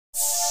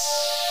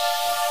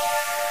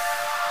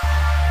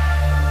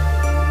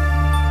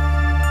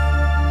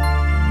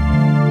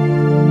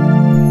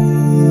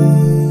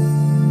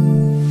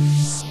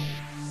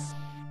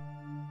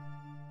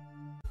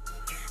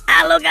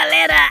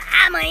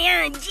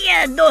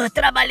Dia do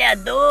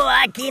Trabalhador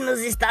aqui nos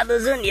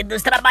Estados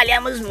Unidos.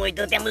 Trabalhamos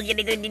muito, temos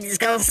direito de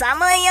descansar.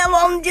 Amanhã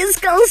vamos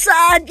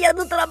descansar. Dia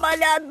do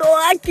Trabalhador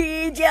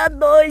aqui, dia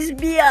 2,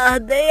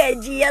 Biarday, é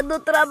Dia do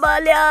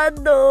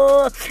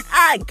Trabalhador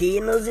aqui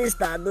nos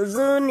Estados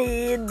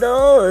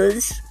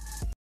Unidos.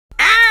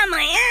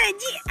 Amanhã é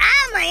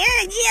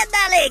dia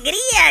da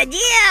alegria,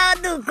 dia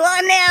do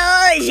corno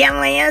é hoje.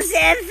 Amanhã você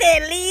é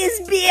feliz,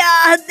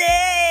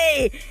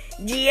 Biarday.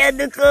 Dia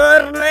do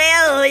corno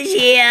é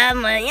hoje,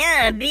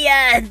 amanhã,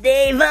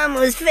 Biarday,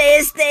 vamos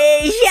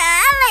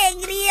festejar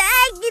alegria,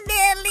 ai que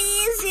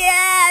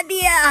delícia,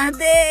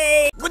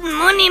 Biarday. Good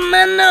morning,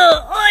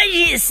 mano,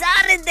 hoje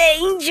Saturday,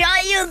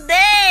 enjoy your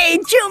day,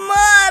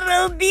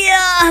 tomorrow,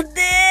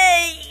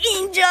 Biarday,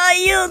 enjoy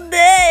your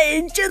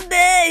day,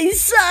 today,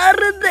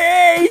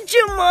 Saturday,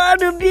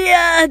 tomorrow,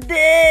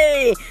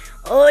 Biarday.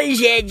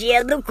 Hoje é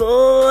dia do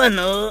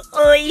corno,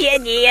 hoje é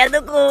dia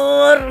do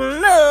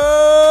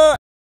corno.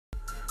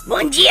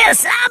 Bom dia,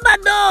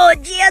 sábado,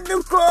 dia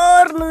do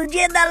corno,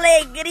 dia da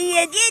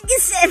alegria, dia de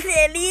ser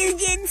feliz,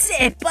 dia de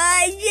ser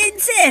pai, dia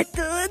de ser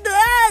tudo,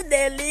 ah,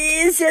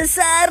 delícia,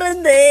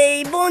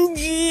 Saturday, bom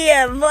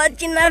dia,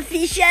 vote na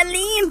ficha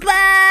limpa,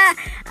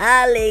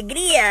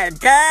 alegria,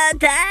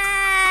 total,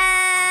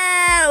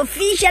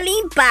 ficha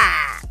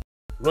limpa.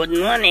 Good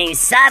morning,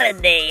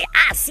 Saturday.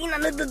 Assina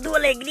no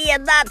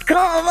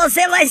dudualegria.com,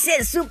 você vai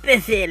ser super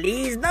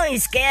feliz. Não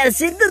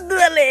esquece,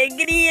 Dudu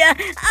Alegria.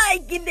 Ai,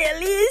 que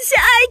delícia,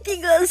 ai, que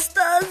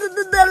gostoso,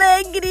 Dudu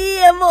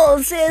Alegria.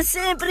 Você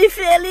sempre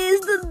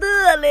feliz,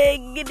 Dudu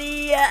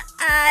Alegria.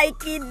 Ai,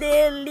 que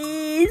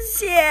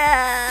delícia.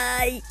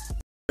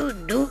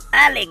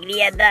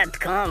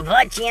 dudualegria.com,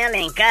 vote em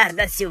Alencar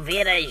da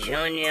Silveira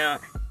Júnior.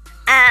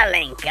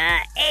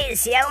 Alencar,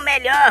 esse é o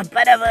melhor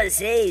para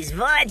vocês.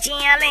 Vote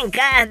em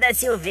Alencar da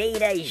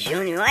Silveira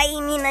Júnior, aí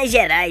em Minas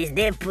Gerais,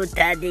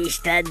 deputado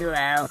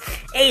estadual,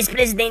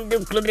 ex-presidente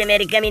do Clube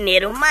América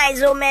Mineiro,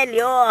 mais ou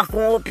melhor,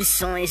 com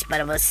opções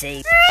para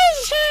vocês.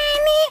 Oi,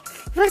 Jane,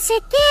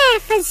 você quer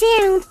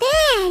fazer um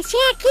teste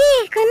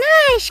aqui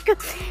conosco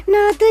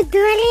no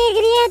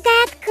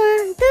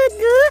dudualegria.com,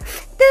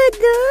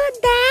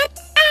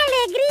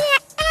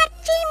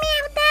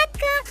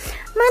 dudu.alegria@gmail.com.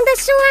 Manda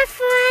sua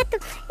foto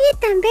e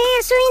também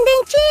a sua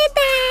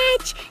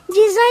identidade.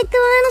 18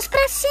 anos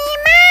pra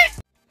cima.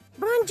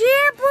 Bom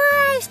dia,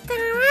 Boston.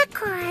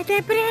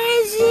 Acorda,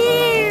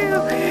 Brasil.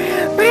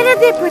 Para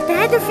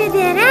deputado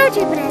federal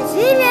de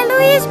Brasília,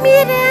 Luiz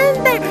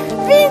Miranda,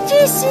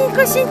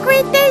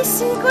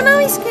 2555.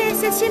 Não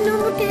esqueça esse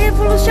número que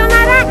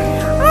revolucionará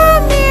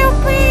o meu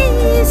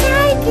país.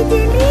 Ai, que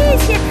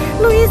delícia.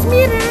 Luiz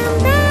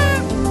Miranda.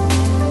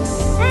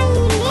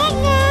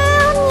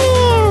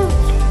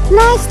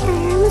 Nós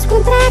estamos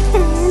contratando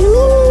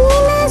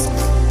meninas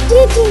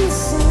de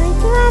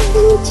 18 a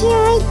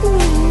 28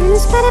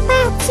 anos para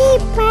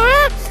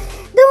participar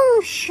de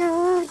um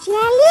show de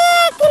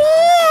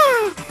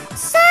alegria.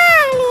 Só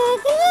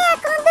alegria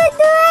com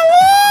Dudu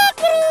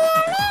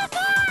Alegria.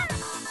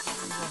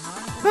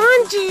 Bom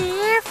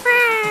dia,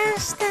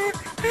 Fausta.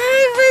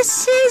 Ai,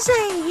 vocês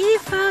aí,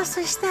 Fausta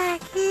está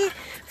aqui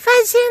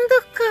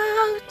fazendo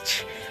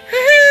coach.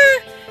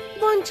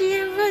 Bom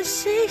dia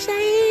vocês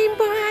aí em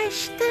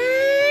Boston.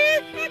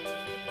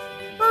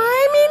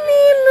 Oi,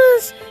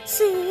 meninos.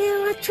 See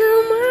you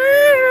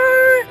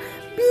tomorrow.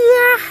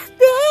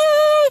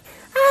 Biarday.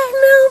 I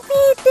know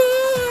be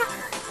there.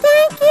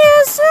 Thank you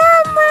so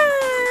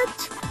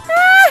much.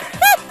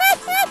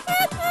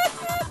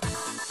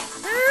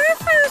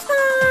 Fausto,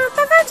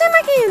 tá fazendo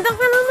aqui? Tá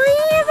falando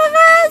aí, tá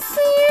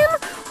fazendo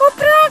o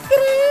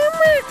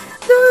programa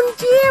do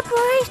dia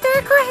Boston.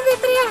 Acorda,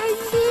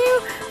 Brasil.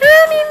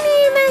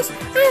 Meninas,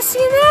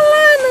 assina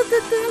lá no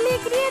Dudu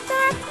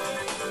Alegria.com.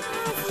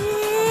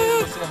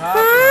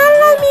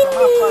 Fala,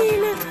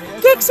 menina.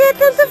 O que você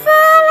tanto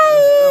fala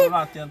aí? Eu não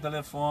atendo o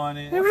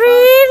telefone.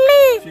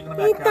 Really? Fico na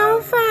minha então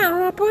casa.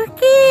 fala, por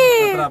quê?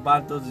 Eu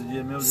trabalho todos os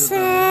dias, meu Deus.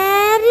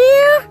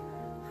 Sério?